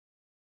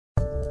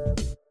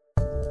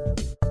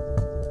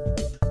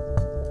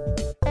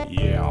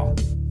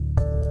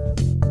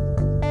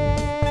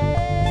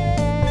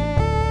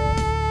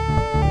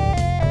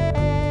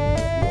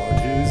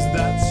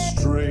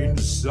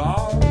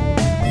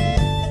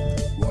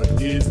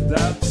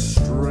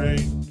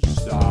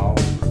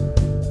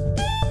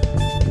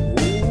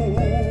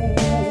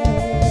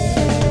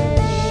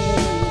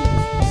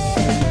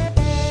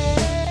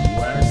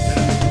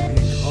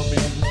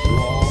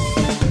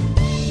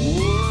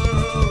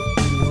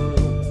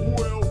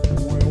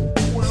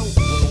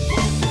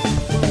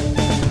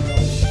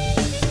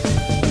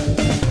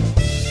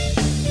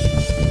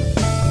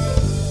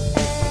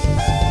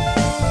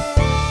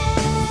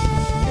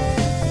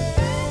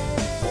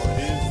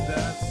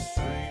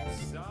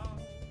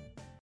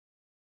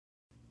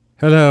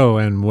Hello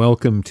and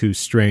welcome to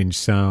Strange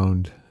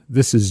Sound.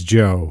 This is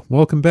Joe.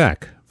 Welcome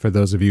back for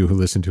those of you who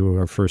listened to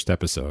our first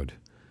episode.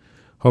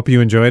 Hope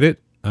you enjoyed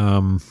it.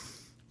 I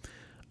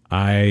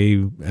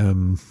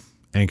am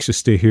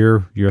anxious to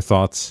hear your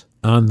thoughts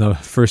on the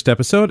first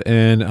episode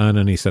and on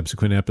any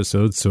subsequent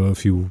episodes. So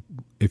if you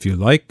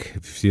like,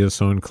 if you feel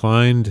so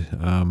inclined,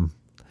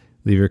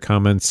 leave your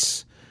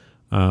comments.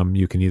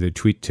 You can either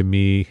tweet to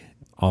me,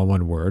 all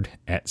one word,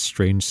 at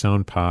Strange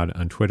Sound Pod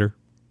on Twitter.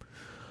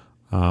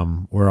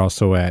 We're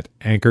also at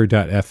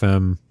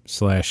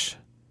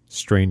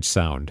anchor.fm/strange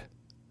sound.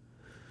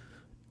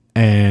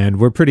 And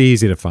we're pretty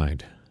easy to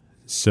find.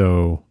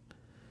 So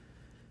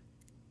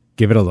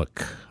give it a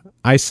look.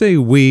 I say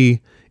we,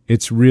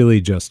 it's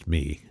really just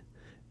me.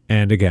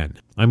 And again,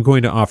 I'm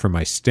going to offer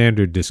my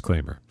standard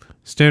disclaimer.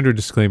 Standard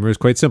disclaimer is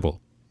quite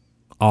simple.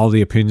 All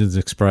the opinions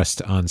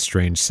expressed on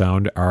Strange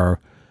Sound are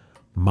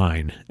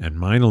mine, and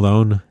mine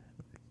alone.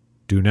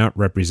 Do not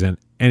represent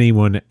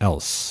anyone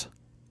else.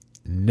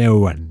 No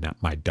one, not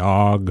my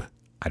dog.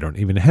 I don't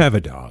even have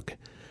a dog.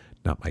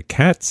 Not my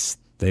cats.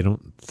 They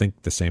don't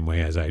think the same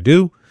way as I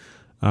do.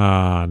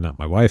 Not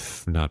my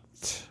wife. Not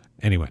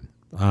anyone.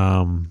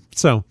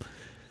 So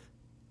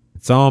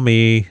it's all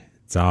me.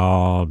 It's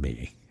all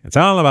me. It's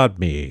all about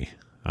me.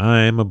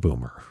 I'm a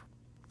boomer.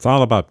 It's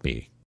all about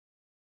me.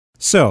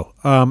 So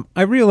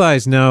I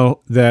realize now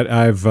that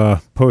I've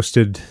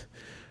posted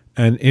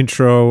an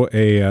intro,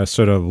 a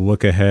sort of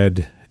look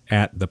ahead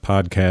at the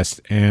podcast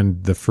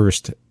and the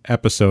first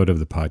episode of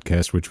the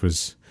podcast, which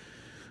was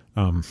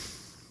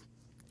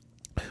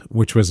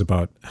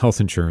about health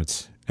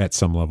insurance at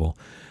some level,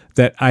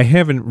 that I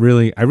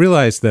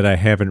realized that I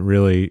haven't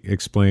really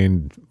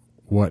explained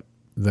what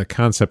the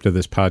concept of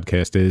this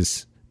podcast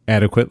is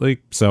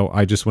adequately. So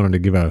I just wanted to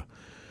give a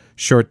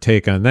short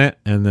take on that,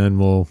 and then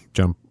we'll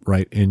jump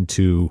right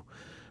into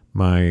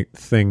my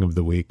thing of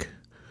the week.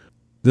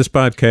 This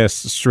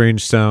podcast,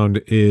 Strange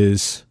Sound,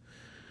 is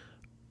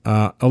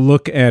a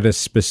look at a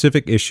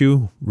specific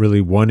issue,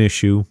 really one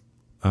issue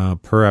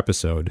per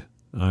episode.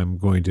 I'm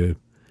going to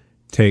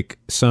take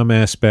some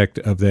aspect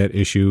of that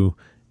issue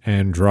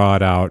and draw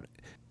it out,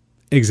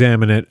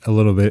 examine it a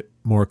little bit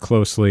more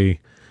closely,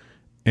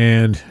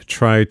 and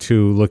try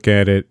to look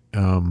at it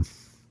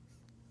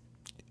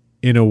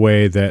in a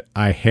way that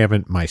I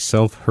haven't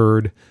myself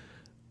heard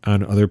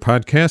on other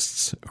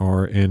podcasts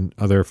or in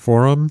other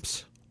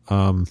forums.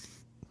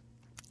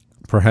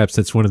 Perhaps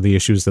it's one of the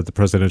issues that the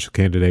presidential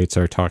candidates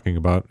are talking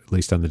about, at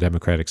least on the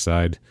Democratic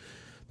side.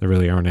 There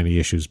really aren't any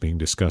issues being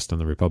discussed on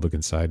the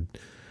Republican side.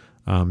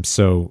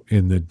 So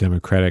in the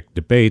Democratic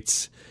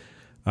debates,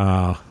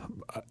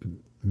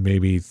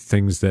 maybe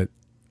things that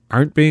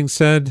aren't being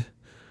said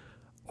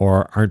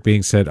or aren't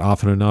being said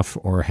often enough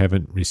or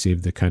haven't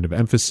received the kind of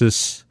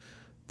emphasis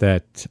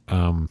that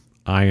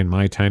I, in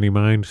my tiny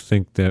mind,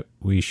 think that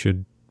we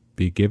should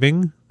be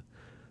giving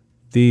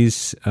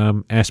these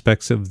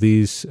aspects of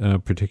these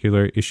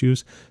particular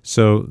issues.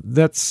 So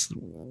that's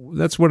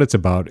what it's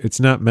about. It's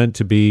not meant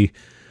to be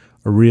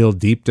a real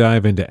deep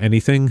dive into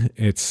anything.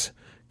 It's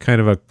kind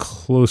of a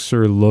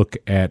closer look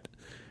at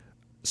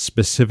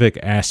specific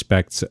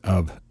aspects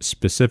of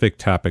specific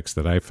topics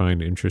that I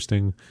find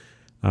interesting,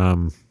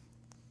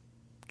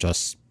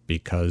 just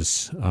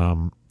because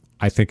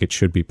I think it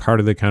should be part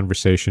of the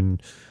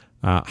conversation.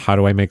 How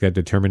do I make that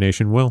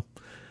determination? Well,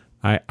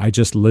 I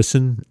just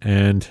listen,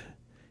 and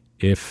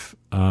if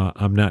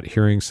I'm not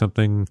hearing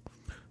something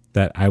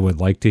that I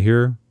would like to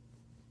hear,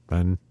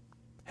 then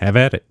have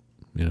at it.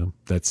 You know,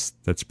 that's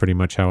pretty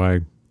much how I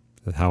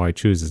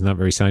choose. It's not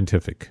very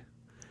scientific.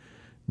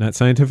 Not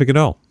scientific at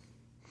all.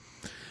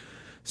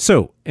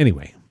 So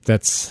anyway,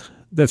 that's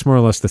more or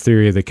less the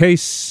theory of the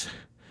case.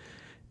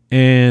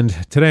 And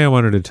today I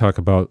wanted to talk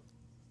about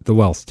the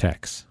wealth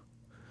tax,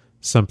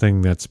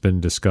 something that's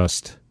been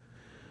discussed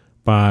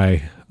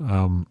by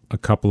a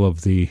couple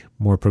of the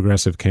more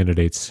progressive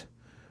candidates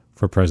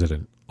for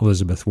president.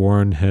 Elizabeth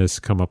Warren has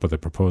come up with a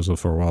proposal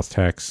for a wealth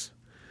tax.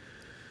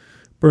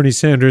 Bernie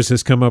Sanders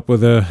has come up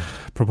with a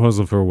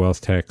proposal for a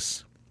wealth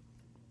tax.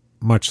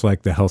 Much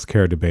like the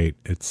healthcare debate,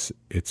 it's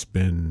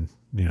been,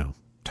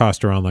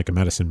 tossed around like a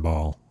medicine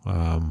ball.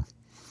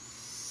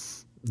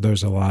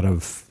 There's a lot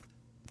of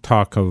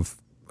talk of,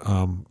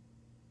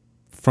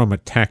 from a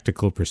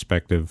tactical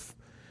perspective,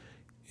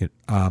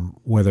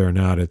 whether or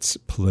not it's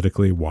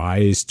politically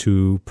wise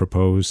to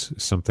propose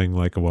something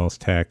like a wealth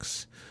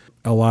tax.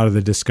 A lot of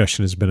the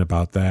discussion has been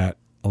about that.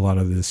 A lot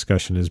of the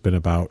discussion has been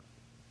about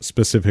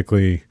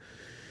specifically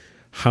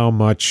how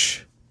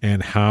much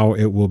and how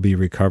it will be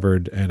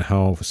recovered and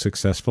how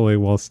successful a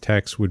wealth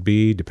tax would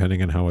be,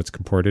 depending on how it's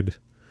comported.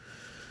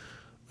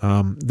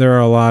 There are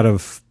a lot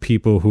of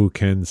people who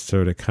can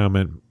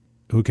comment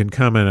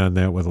on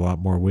that with a lot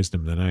more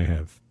wisdom than I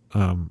have,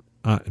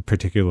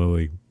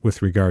 particularly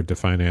with regard to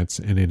finance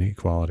and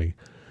inequality.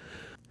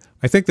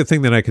 I think the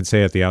thing that I could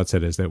say at the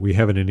outset is that we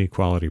have an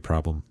inequality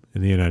problem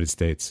in the United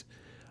States.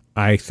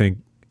 I think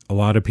a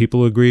lot of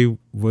people agree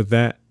with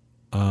that.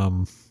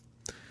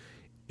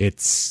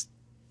 It's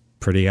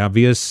pretty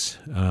obvious.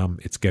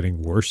 It's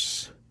getting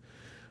worse.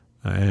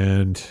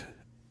 And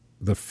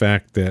the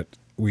fact that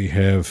we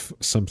have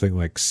something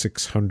like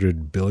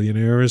 600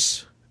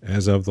 billionaires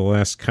as of the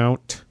last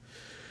count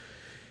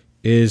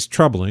is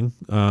troubling.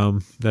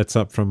 That's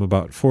up from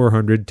about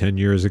 400 10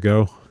 years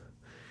ago.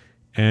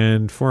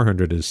 And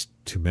 400 is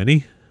too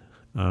many.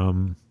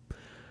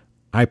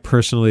 I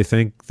personally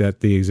think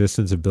that the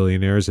existence of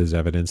billionaires is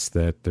evidence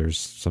that there's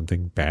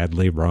something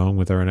badly wrong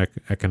with our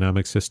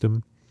economic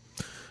system.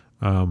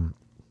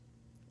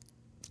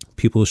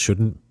 People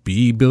shouldn't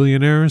be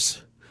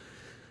billionaires,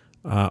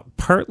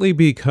 partly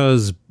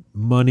because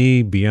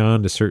money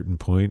beyond a certain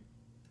point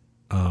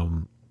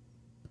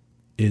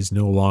is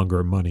no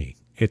longer money.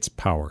 It's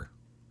power.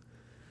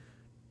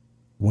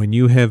 When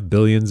you have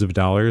billions of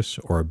dollars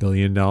or $1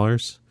 billion,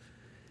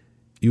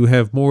 you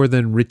have more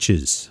than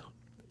riches.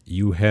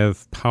 You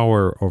have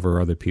power over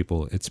other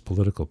people. It's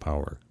political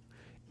power.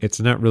 It's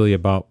not really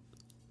about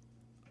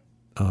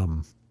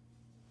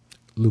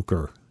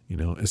lucre.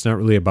 It's not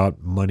really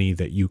about money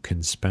that you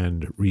can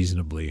spend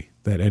reasonably,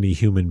 that any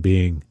human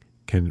being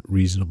can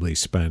reasonably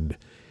spend.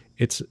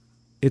 It's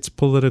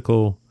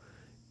political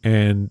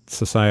and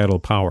societal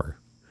power.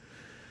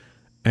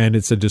 And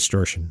it's a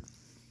distortion,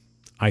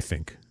 I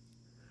think.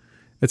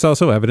 It's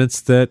also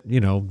evidence that,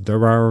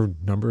 there are a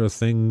number of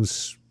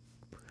things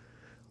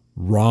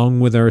wrong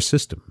with our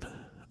system.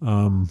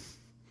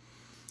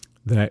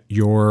 That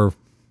you're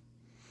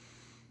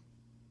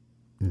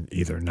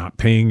either not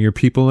paying your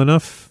people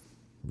enough,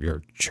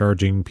 you're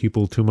charging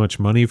people too much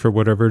money for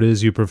whatever it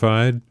is you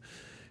provide,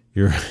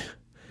 you're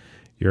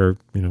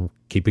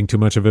keeping too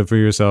much of it for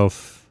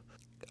yourself.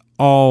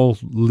 All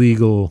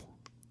legal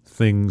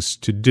things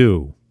to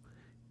do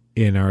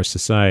in our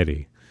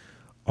society.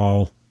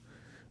 All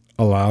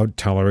allowed,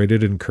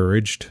 tolerated,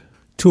 encouraged,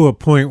 to a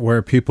point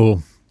where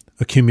people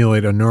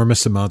accumulate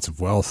enormous amounts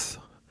of wealth.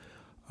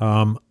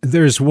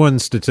 There's one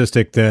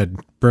statistic that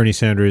Bernie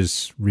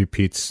Sanders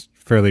repeats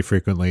fairly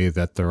frequently,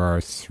 that there are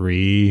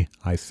 3,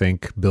 I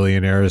think,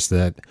 billionaires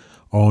that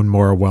own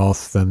more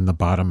wealth than the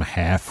bottom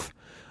half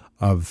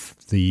of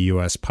the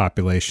U.S.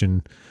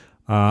 population.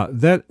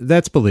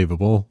 That's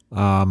believable,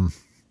 and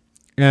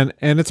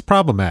it's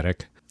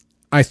problematic.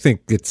 I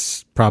think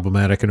it's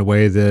problematic in a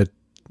way that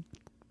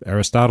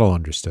Aristotle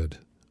understood.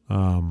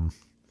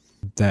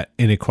 That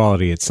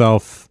inequality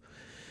itself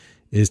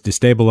is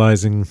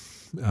destabilizing,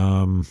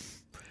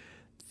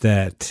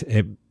 that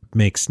it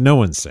makes no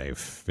one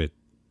safe.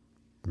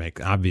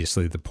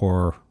 Obviously the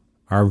poor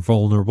are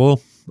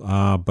vulnerable,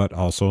 but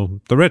also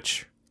the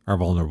rich are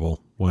vulnerable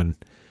when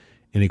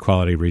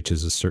inequality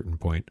reaches a certain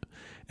point.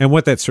 And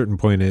what that certain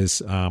point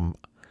is,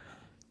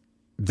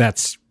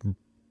 that's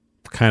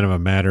kind of a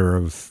matter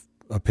of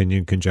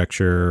opinion,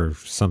 conjecture,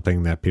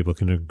 something that people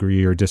can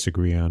agree or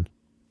disagree on.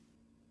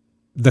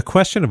 The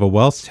question of a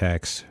wealth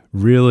tax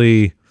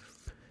really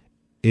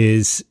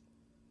is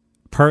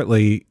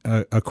partly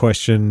a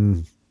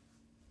question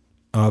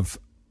of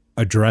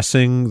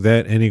addressing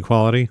that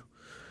inequality,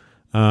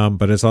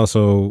 but it's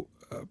also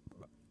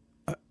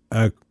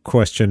a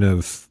question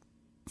of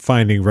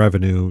finding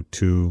revenue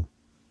to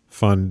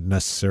fund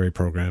necessary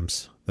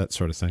programs, that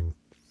sort of thing.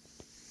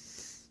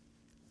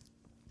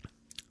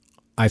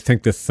 I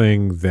think the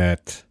thing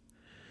that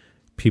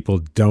people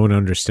don't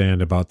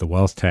understand about the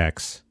wealth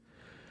tax,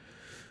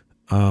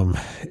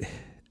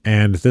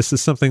 and this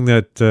is something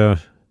that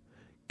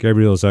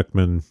Gabriel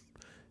Zuckman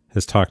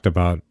has talked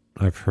about.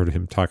 I've heard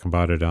him talk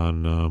about it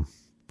on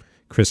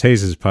Chris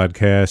Hayes'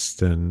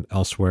 podcast and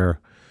elsewhere.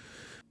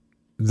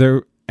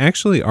 There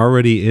actually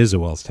already is a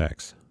wealth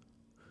tax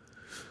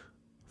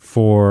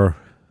for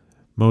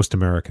most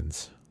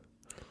Americans.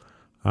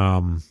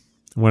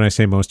 When I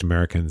say most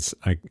Americans,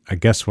 I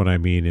guess what I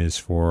mean is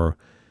for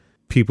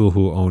people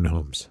who own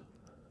homes.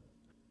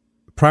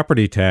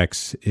 Property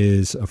tax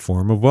is a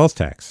form of wealth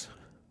tax.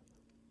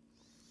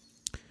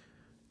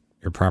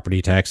 Your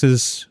property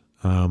taxes,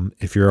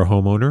 if you're a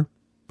homeowner.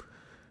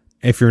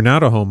 If you're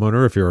not a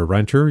homeowner, if you're a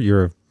renter,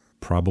 you're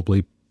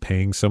probably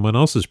paying someone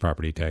else's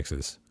property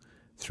taxes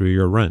through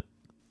your rent.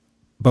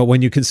 But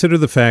when you consider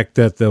the fact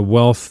that the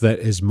wealth that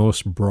is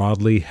most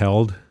broadly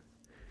held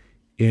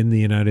in the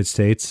United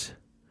States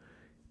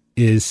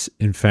is,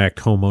 in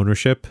fact, home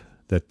ownership,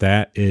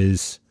 that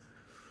is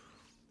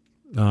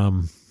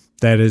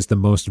the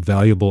most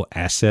valuable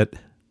asset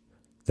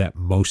that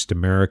most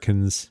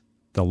Americans,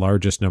 the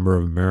largest number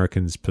of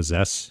Americans,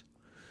 possess.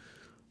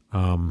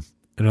 In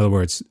other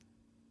words,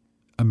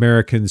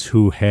 Americans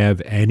who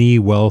have any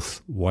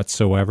wealth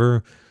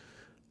whatsoever,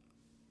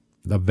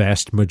 the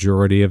vast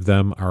majority of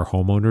them are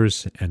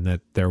homeowners, and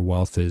that their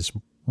wealth is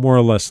more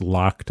or less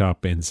locked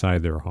up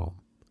inside their home.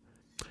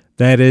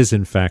 That is,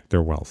 in fact,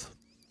 their wealth.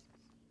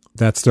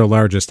 That's their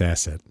largest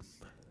asset.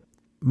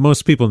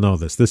 Most people know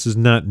this. This is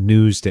not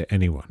news to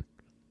anyone.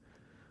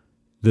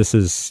 This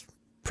is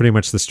pretty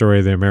much the story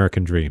of the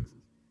American dream,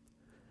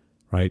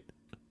 right?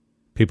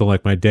 People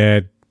like my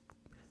dad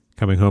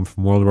coming home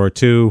from World War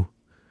II,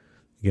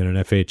 get an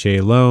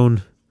FHA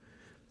loan,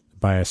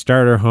 buy a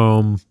starter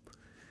home,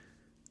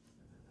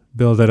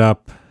 build it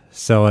up,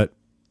 sell it,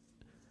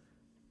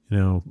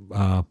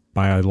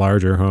 buy a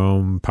larger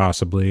home,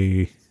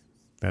 possibly,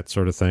 that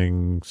sort of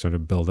thing, sort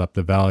of build up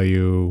the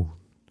value.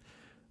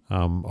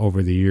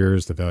 Over the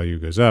years, the value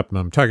goes up. And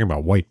I'm talking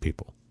about white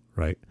people,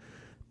 right?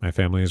 My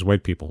family is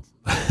white people.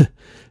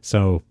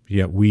 So,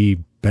 yeah,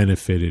 we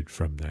benefited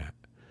from that.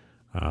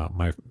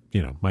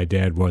 My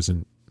dad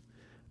wasn't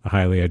a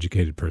highly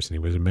educated person. He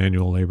was a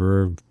manual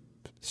laborer,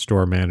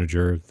 store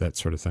manager, that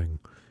sort of thing.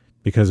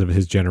 Because of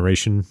his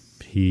generation,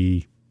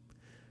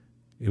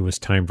 it was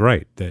timed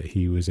right that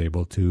he was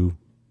able to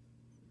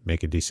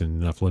make a decent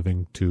enough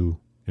living to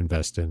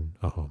invest in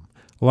a home.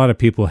 A lot of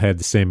people had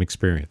the same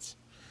experience.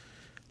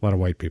 A lot of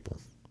white people.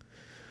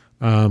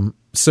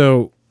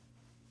 So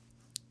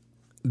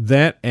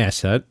that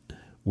asset,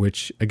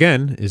 which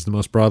again is the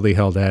most broadly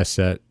held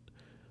asset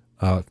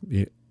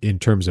in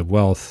terms of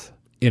wealth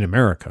in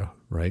America,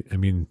 right? I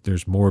mean,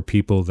 there's more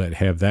people that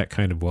have that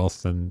kind of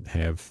wealth than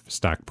have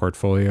stock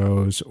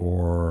portfolios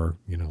or,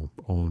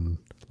 own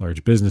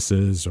large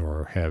businesses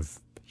or have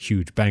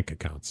huge bank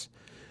accounts.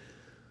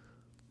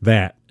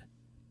 That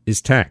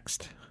is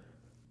taxed.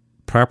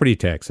 Property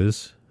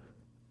taxes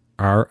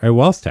are a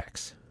wealth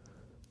tax.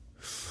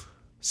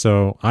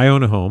 So I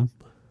own a home,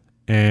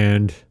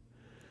 and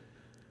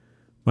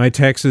my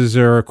taxes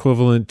are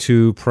equivalent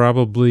to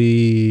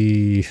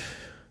probably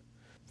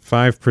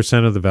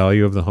 5% of the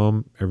value of the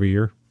home every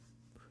year.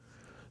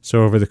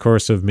 So over the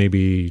course of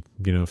maybe,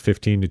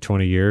 15 to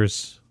 20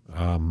 years,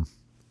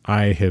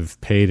 I have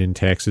paid in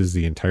taxes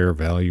the entire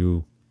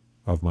value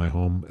of my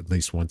home at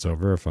least once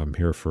over. If I'm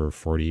here for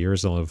 40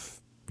 years, I'll have,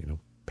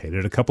 paid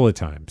it a couple of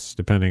times,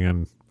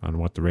 depending on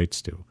what the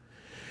rates do.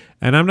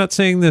 And I'm not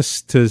saying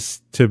this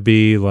to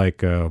be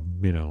like a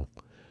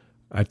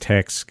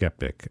tax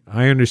skeptic.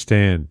 I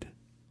understand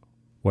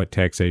what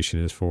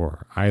taxation is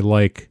for. I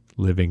like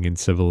living in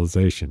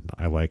civilization.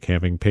 I like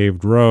having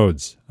paved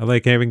roads. I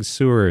like having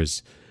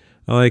sewers.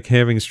 I like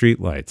having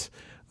streetlights.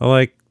 I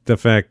like the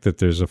fact that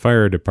there's a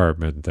fire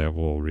department that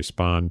will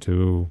respond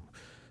to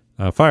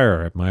a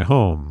fire at my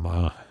home.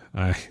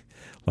 I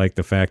like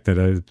the fact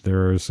that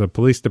there's a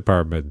police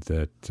department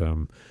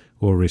that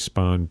will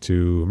respond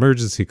to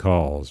emergency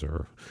calls,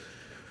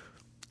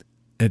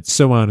 and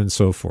so on and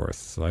so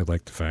forth. I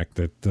like the fact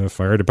that the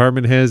fire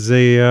department has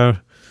a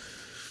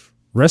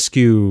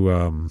rescue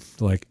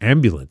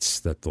ambulance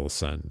that they'll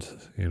send,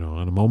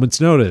 on a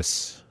moment's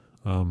notice.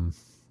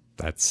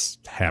 That's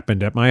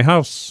happened at my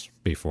house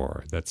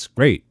before. That's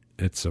great.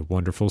 It's a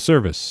wonderful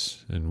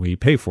service, and we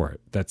pay for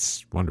it.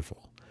 That's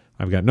wonderful.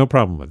 I've got no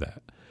problem with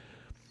that.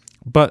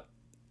 But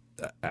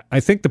I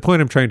think the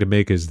point I'm trying to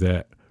make is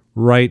that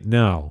right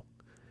now,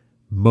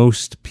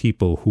 most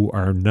people who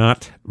are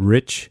not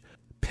rich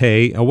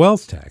pay a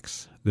wealth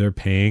tax. They're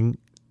paying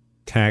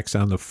tax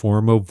on the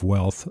form of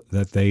wealth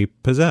that they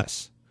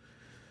possess.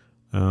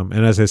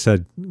 And as I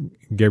said,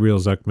 Gabriel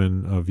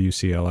Zuckman of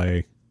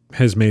UCLA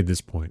has made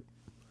this point.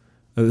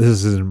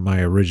 This isn't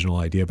my original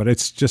idea, but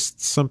it's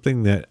just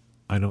something that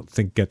I don't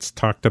think gets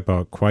talked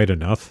about quite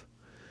enough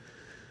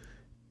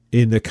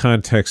in the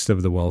context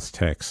of the wealth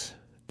tax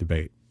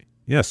debate.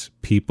 Yes,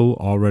 people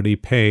already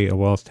pay a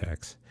wealth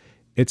tax.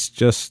 It's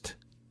just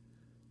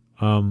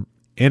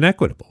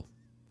inequitable,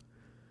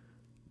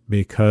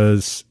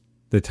 because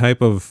the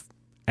type of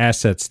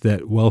assets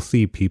that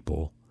wealthy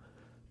people,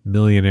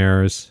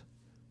 millionaires,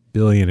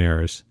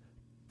 billionaires,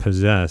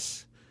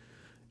 possess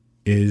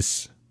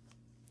is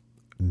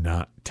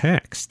not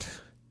taxed.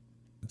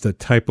 The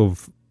type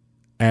of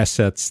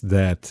assets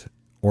that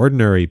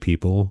ordinary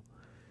people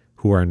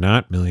who are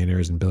not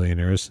millionaires and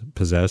billionaires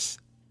possess,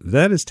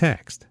 that is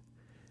taxed.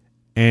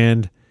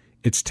 And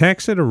it's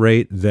taxed at a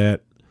rate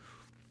that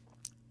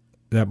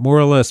more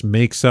or less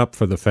makes up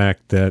for the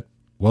fact that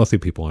wealthy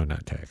people are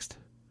not taxed.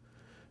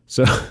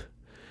 So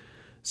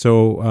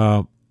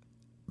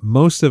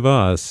most of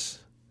us,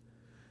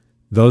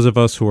 those of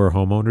us who are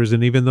homeowners,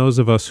 and even those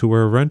of us who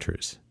are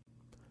renters,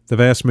 the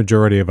vast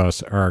majority of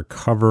us are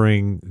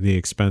covering the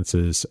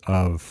expenses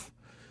of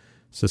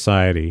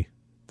society,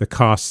 the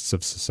costs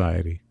of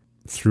society,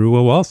 through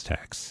a wealth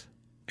tax.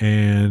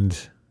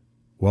 And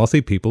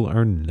wealthy people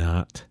are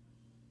not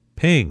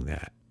paying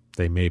that.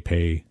 They may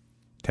pay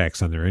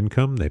tax on their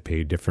income. They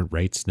pay different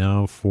rates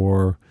now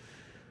for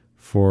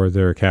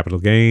their capital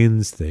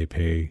gains. They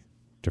pay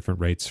different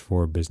rates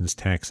for business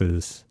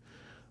taxes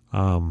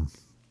than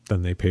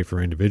they pay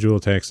for individual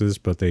taxes,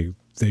 but they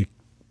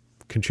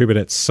contribute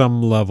at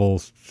some level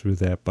through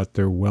that, but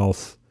their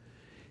wealth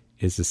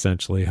is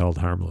essentially held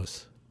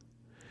harmless.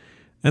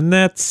 And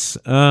that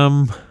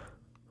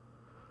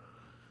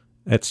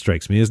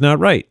strikes me as not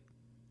right.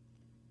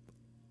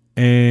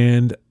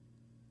 And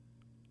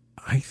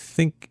I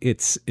think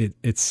it's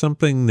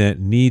something that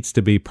needs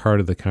to be part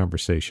of the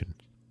conversation.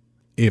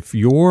 If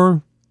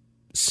you're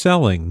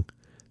selling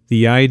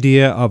the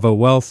idea of a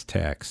wealth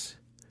tax,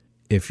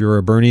 if you're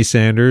a Bernie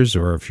Sanders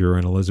or if you're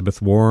an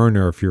Elizabeth Warren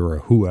or if you're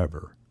a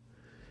whoever,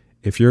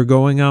 if you're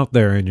going out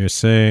there and you're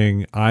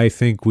saying, I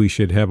think we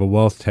should have a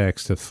wealth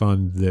tax to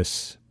fund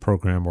this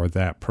program or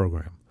that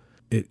program,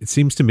 it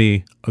seems to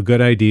me a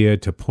good idea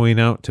to point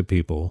out to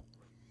people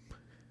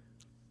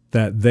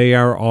that they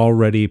are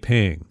already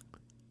paying,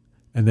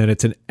 and that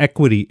it's an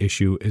equity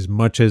issue as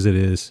much as it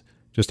is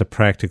just a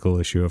practical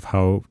issue of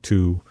how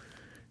to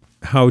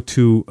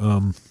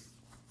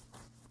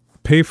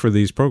pay for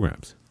these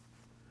programs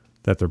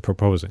that they're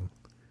proposing.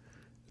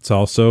 It's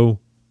also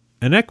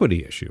an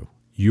equity issue.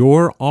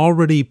 You're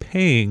already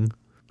paying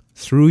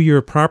through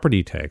your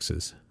property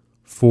taxes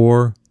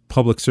for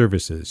public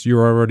services.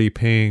 You're already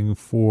paying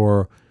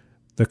for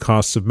the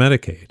costs of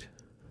Medicaid,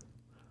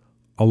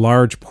 a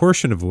large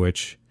portion of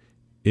which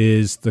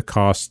is the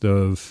cost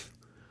of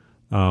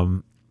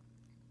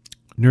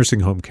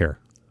nursing home care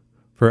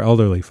for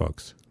elderly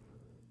folks.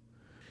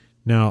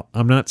 Now,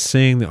 I'm not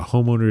saying that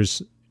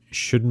homeowners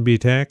shouldn't be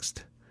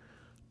taxed.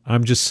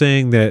 I'm just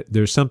saying that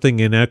there's something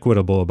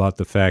inequitable about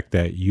the fact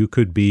that you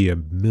could be a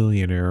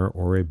millionaire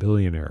or a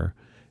billionaire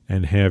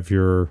and have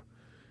your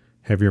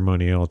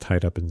money all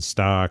tied up in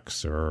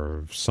stocks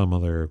or some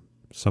other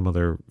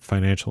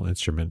financial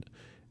instrument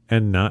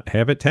and not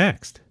have it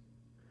taxed.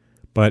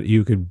 But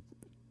you could,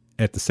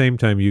 at the same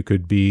time, you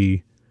could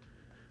be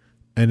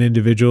an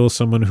individual,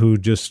 someone who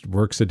just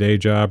works a day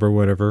job or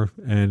whatever,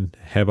 and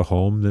have a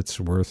home that's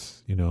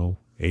worth,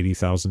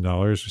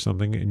 $80,000 or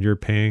something, and you're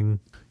paying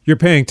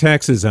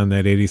taxes on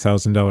that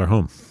 $80,000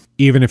 home.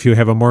 Even if you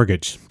have a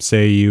mortgage,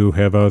 say you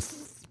have a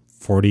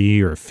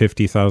 $40,000 or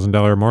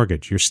 $50,000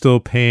 mortgage, you're still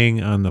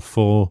paying on the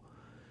full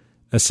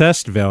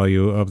assessed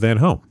value of that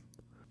home.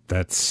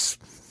 That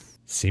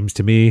seems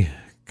to me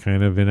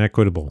kind of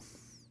inequitable.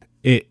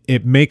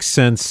 It makes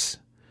sense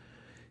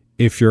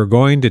if you're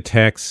going to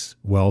tax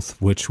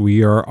wealth, which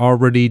we are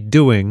already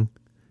doing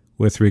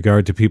with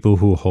regard to people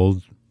who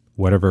hold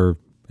whatever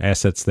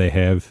assets they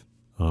have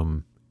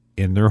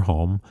in their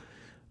home.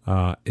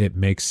 It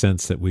makes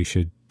sense that we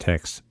should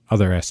tax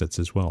other assets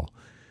as well.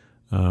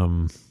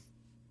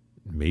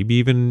 Maybe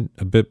even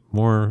a bit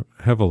more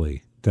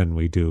heavily than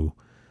we do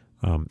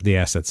the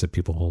assets that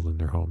people hold in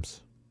their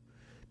homes.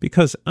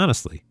 Because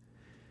honestly,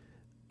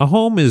 a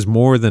home is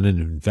more than an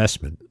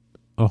investment.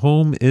 A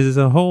home is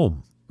a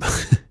home.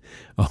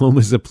 A home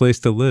is a place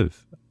to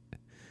live.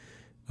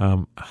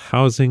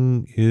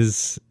 Housing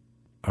is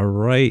a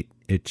right.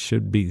 It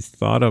should be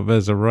thought of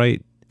as a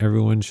right.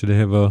 Everyone should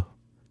have a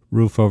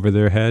roof over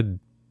their head.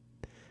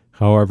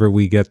 However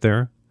we get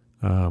there,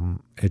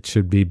 it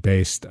should be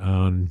based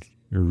on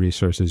your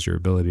resources, your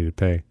ability to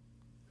pay.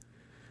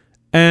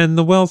 And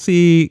the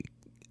wealthy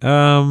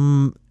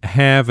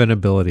have an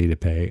ability to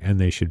pay, and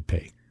they should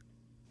pay.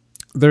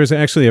 There's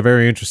actually a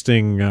very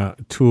interesting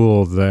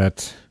tool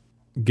that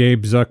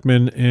Gabe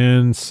Zuckman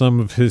and some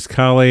of his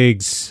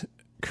colleagues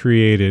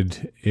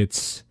created.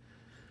 It's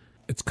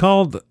a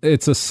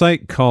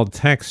site called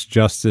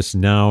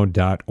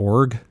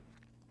taxjusticenow.org.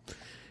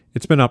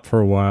 It's been up for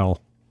a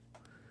while.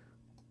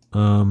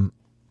 And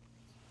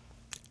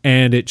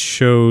it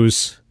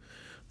shows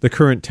the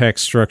current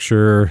tax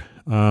structure.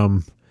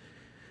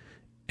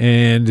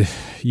 And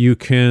you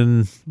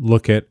can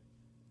look at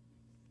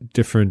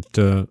different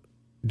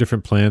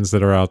plans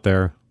that are out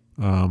there.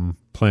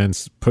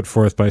 Plans put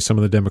forth by some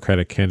of the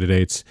Democratic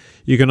candidates.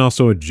 You can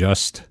also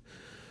adjust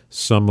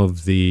some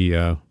of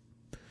the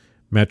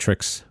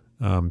metrics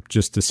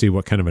just to see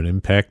what kind of an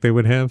impact they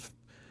would have.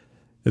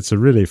 It's a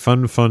really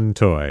fun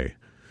toy.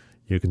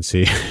 You can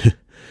see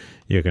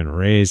you can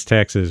raise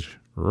taxes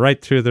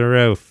right through the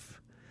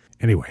roof.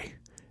 Anyway,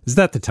 is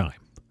that the time?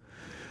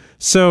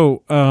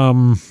 So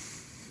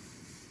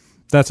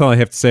that's all I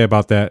have to say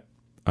about that.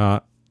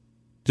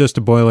 Just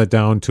to boil it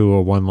down to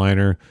a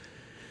one-liner,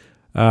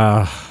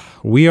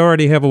 we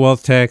already have a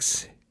wealth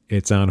tax.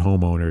 It's on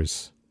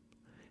homeowners.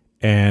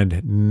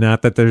 And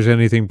not that there's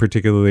anything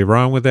particularly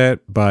wrong with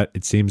that, but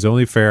it seems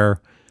only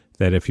fair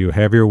that if you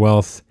have your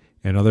wealth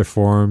in other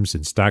forms,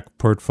 in stock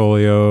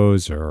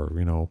portfolios or,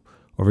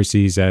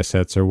 overseas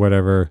assets or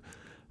whatever,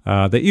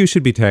 that you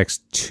should be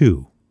taxed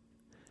too.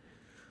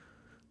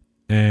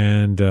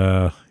 And,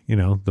 the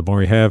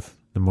more you have,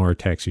 the more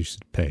tax you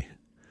should pay.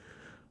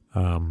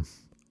 I'll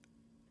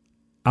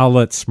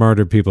let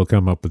smarter people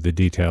come up with the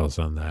details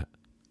on that.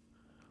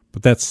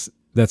 But that's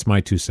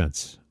my 2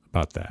 cents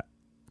about that.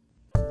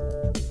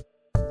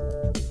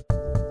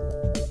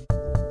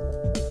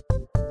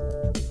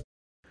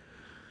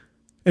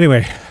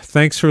 Anyway,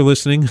 thanks for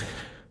listening.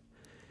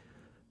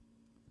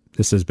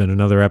 This has been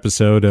another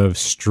episode of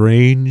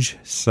Strange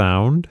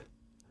Sound.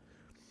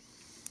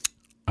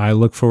 I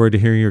look forward to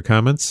hearing your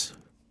comments.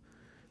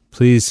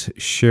 Please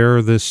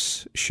share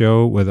this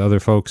show with other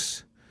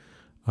folks.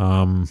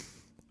 I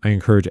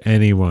encourage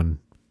anyone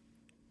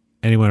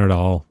at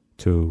all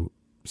to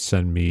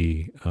send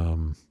me,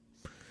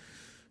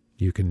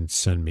 you can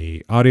send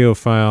me audio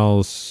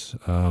files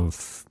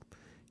of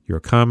your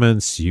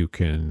comments. You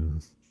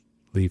can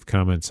leave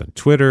comments on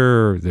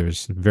Twitter.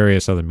 There's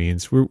various other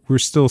means. We're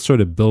still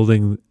sort of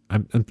building.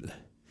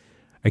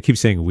 I keep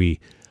saying we.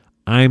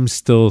 I'm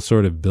still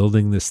sort of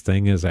building this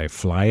thing as I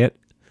fly it.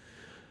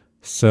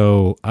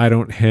 So I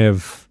don't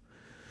have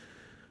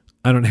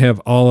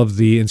all of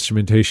the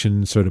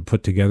instrumentation sort of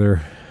put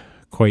together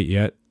quite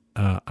yet.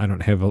 I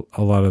don't have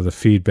a lot of the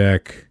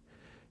feedback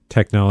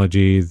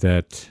technology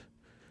that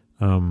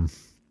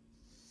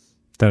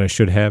that I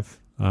should have.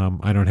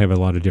 I don't have a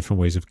lot of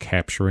different ways of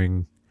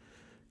capturing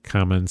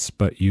comments,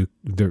 but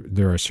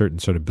there are certain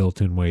sort of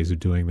built-in ways of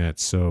doing that.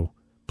 So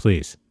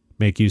please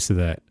make use of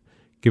that.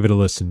 Give it a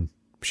listen.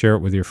 Share it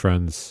with your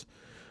friends.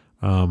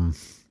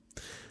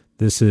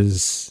 This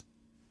is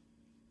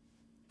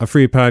a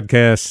free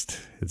podcast.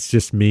 It's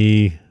just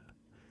me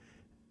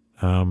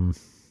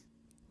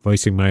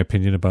voicing my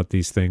opinion about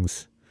these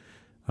things.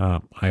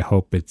 I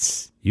hope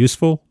it's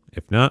useful.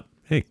 If not,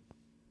 hey,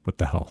 what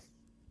the hell?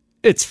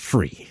 It's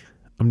free.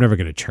 I'm never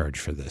going to charge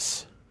for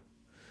this.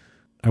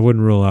 I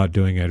wouldn't rule out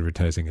doing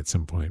advertising at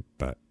some point,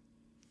 but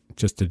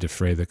just to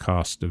defray the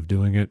cost of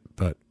doing it.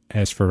 But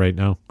as for right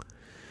now,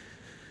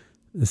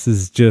 this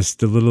is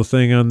just a little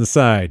thing on the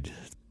side.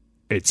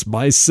 It's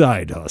my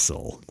side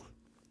hustle.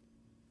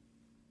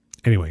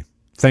 Anyway,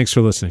 thanks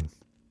for listening.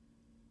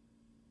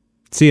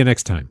 See you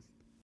next time.